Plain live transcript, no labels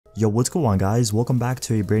Yo, what's going on guys? Welcome back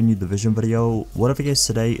to a brand new Division video. What I guess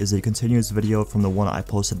today is a continuous video from the one I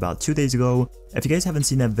posted about 2 days ago. If you guys haven't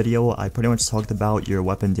seen that video, I pretty much talked about your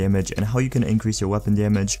weapon damage and how you can increase your weapon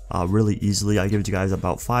damage really easily. I gave you guys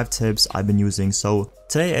about 5 tips I've been using. So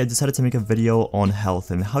today I decided to make a video on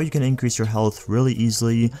health and how you can increase your health really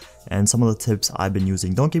easily and some of the tips I've been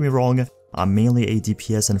using. Don't get me wrong, I'm mainly a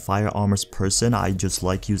DPS and firearms person. I just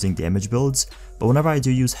like using damage builds, but whenever I do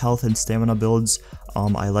use health and stamina builds,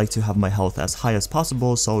 I like to have my health as high as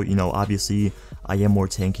possible, so you know, obviously I am more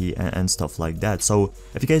tanky and stuff like that. So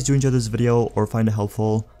if you guys do enjoy this video or find it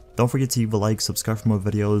helpful, don't forget to leave a like, subscribe for more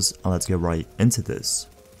videos, and let's get right into this.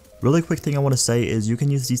 Really quick thing I want to say is you can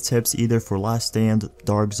use these tips either for Last Stand,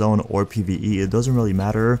 Dark Zone, or PvE. It doesn't really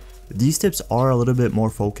matter. These tips are a little bit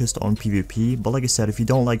more focused on PvP, but like I said, if you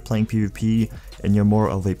don't like playing PvP and you're more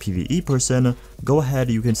of a PvE person, go ahead,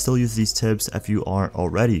 you can still use these tips if you aren't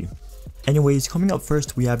already. Anyways, coming up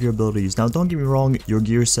first, we have your abilities. Now don't get me wrong, your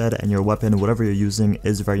gear set and your weapon, whatever you're using,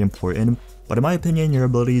 is very important, but in my opinion, your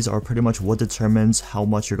abilities are pretty much what determines how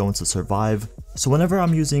much you're going to survive. So whenever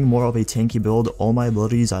I'm using more of a tanky build, all my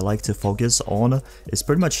abilities I like to focus on is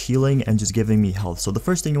pretty much healing and just giving me health. So the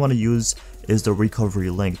first thing you want to use is the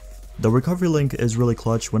recovery link. The recovery link is really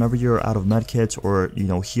clutch whenever you're out of medkits or, you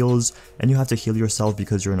know, heals and you have to heal yourself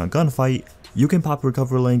because you're in a gunfight. You can pop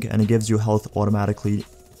recovery link and it gives you health automatically.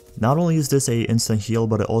 Not only is this a instant heal,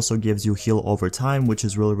 but it also gives you heal over time, which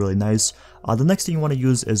is really nice. The next thing you want to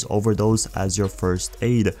use is overdose as your first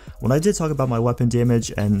aid. When I did talk about my weapon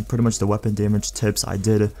damage and pretty much the weapon damage tips I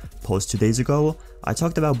did post 2 days ago, I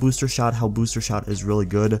talked about booster shot, how booster shot is really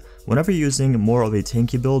good. Whenever you're using more of a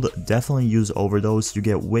tanky build, definitely use overdose. You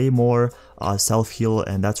get way more self heal,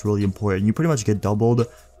 and that's really important. You pretty much get doubled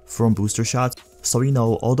from booster shots. So you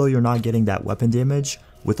know, although you're not getting that weapon damage,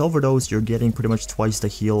 with overdose you're getting pretty much twice the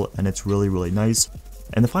heal, and it's really nice.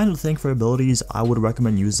 And the final thing for abilities I would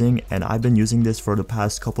recommend using, and I've been using this for the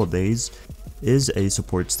past couple of days, is a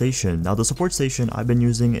support station. Now the support station I've been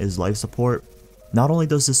using is life support. Not only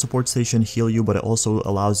does this support station heal you, but it also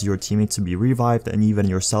allows your teammates to be revived and even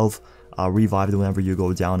yourself revived whenever you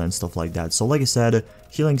go down and stuff like that. So like I said,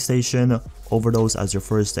 healing station, overdose as your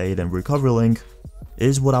first aid, and recovery link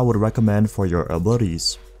is what I would recommend for your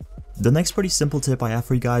abilities. The next pretty simple tip I have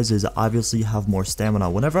for you guys is obviously have more stamina.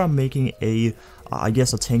 Whenever I'm making I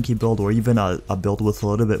guess a tanky build or even a build with a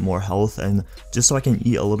little bit more health and just so I can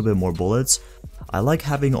eat a little bit more bullets, I like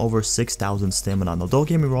having over 6,000 stamina. Now don't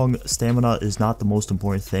get me wrong, stamina is not the most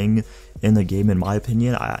important thing in the game in my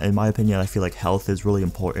opinion. I feel like health is really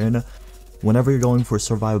important whenever you're going for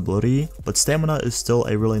survivability, but stamina is still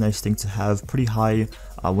a really nice thing to have pretty high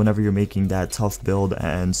whenever you're making that tough build.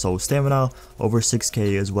 And so stamina over 6k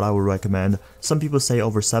is what I would recommend. Some people say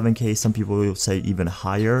over 7k, some people will say even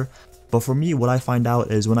higher. But for me, what I find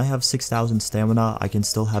out is when I have 6,000 stamina, I can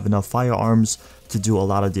still have enough firearms to do a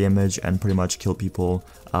lot of damage and pretty much kill people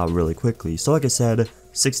really quickly. So like I said,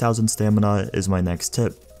 6,000 stamina is my next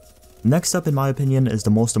tip. Next up, in my opinion, is the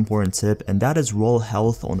most important tip, and that is roll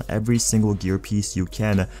health on every single gear piece you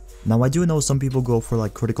can. Now I do know some people go for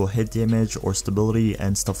like critical hit damage or stability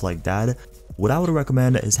and stuff like that. What I would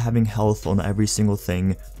recommend is having health on every single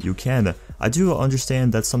thing you can. I do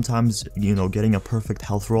understand that sometimes, you know, getting a perfect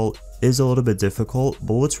health roll is a little bit difficult,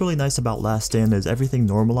 but what's really nice about Last Stand is everything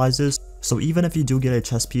normalizes. So even if you do get a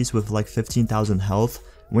chest piece with like 15,000 health,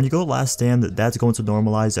 when you go Last Stand, that's going to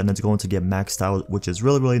normalize and it's going to get maxed out, which is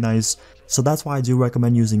really nice. So that's why I do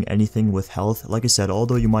recommend using anything with health. Like I said,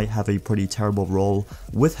 although you might have a pretty terrible roll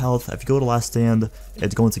with health, if you go to Last Stand,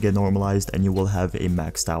 it's going to get normalized and you will have a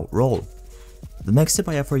maxed out roll. The next tip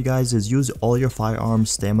I have for you guys is use all your firearms,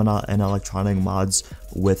 stamina, and electronic mods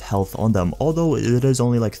with health on them. Although it is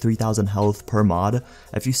only like 3,000 health per mod,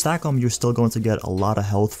 if you stack them, you're still going to get a lot of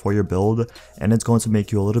health for your build, and it's going to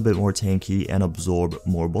make you a little bit more tanky and absorb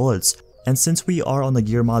more bullets. And since we are on the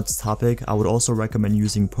gear mods topic, I would also recommend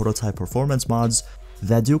using prototype performance mods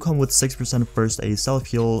that do come with 6% first aid self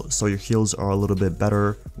heal, so your heals are a little bit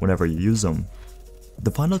better whenever you use them. The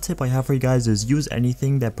final tip I have for you guys is use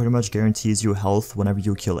anything that pretty much guarantees you health whenever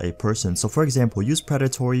you kill a person. So for example, use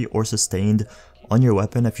predatory or sustained on your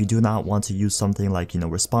weapon if you do not want to use something like, you know,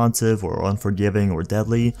 responsive or unforgiving or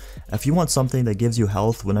deadly. If you want something that gives you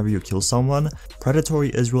health whenever you kill someone, predatory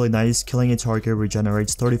is really nice. Killing a target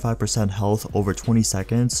regenerates 35% health over 20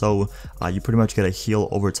 seconds, so you pretty much get a heal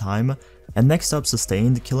over time. And next up,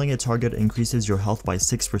 Sustained. Killing a target increases your health by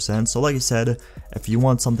 6%. So like I said, if you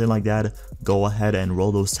want something like that, go ahead and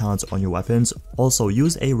roll those talents on your weapons. Also,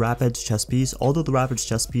 use a rapid chest piece. Although the rapid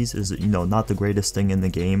chest piece is, not the greatest thing in the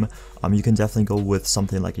game, you can definitely go with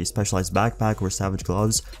something like a specialized backpack or savage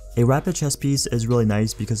gloves. A rapid chest piece is really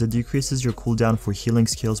nice because it decreases your cooldown for healing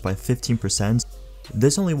skills by 15%.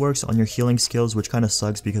 This only works on your healing skills, which kind of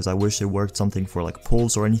sucks because I wish it worked something for like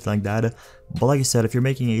pulls or anything like that. But like I said, if you're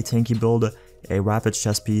making a tanky build, a rapid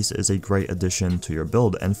chest piece is a great addition to your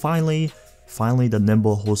build. And finally, the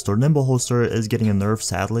Nimble Holster. Nimble Holster is getting a nerf,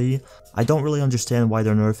 sadly. I don't really understand why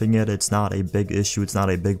they're nerfing it. It's not a big issue, it's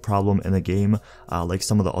not a big problem in the game, like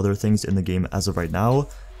some of the other things in the game as of right now.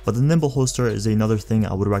 But the Nimble Holster is another thing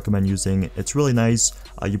I would recommend using. It's really nice.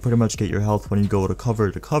 You pretty much get your health when you go to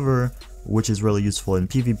cover, which is really useful in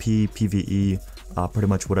PvP, PvE, pretty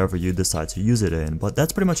much whatever you decide to use it in. But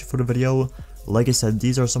that's pretty much it for the video. Like I said,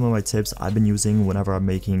 these are some of my tips I've been using whenever I'm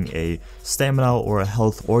making a stamina or a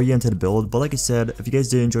health oriented build. But like I said, if you guys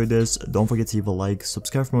did enjoy this, don't forget to leave a like,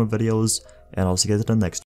 subscribe for more videos, and I'll see you guys in the next one.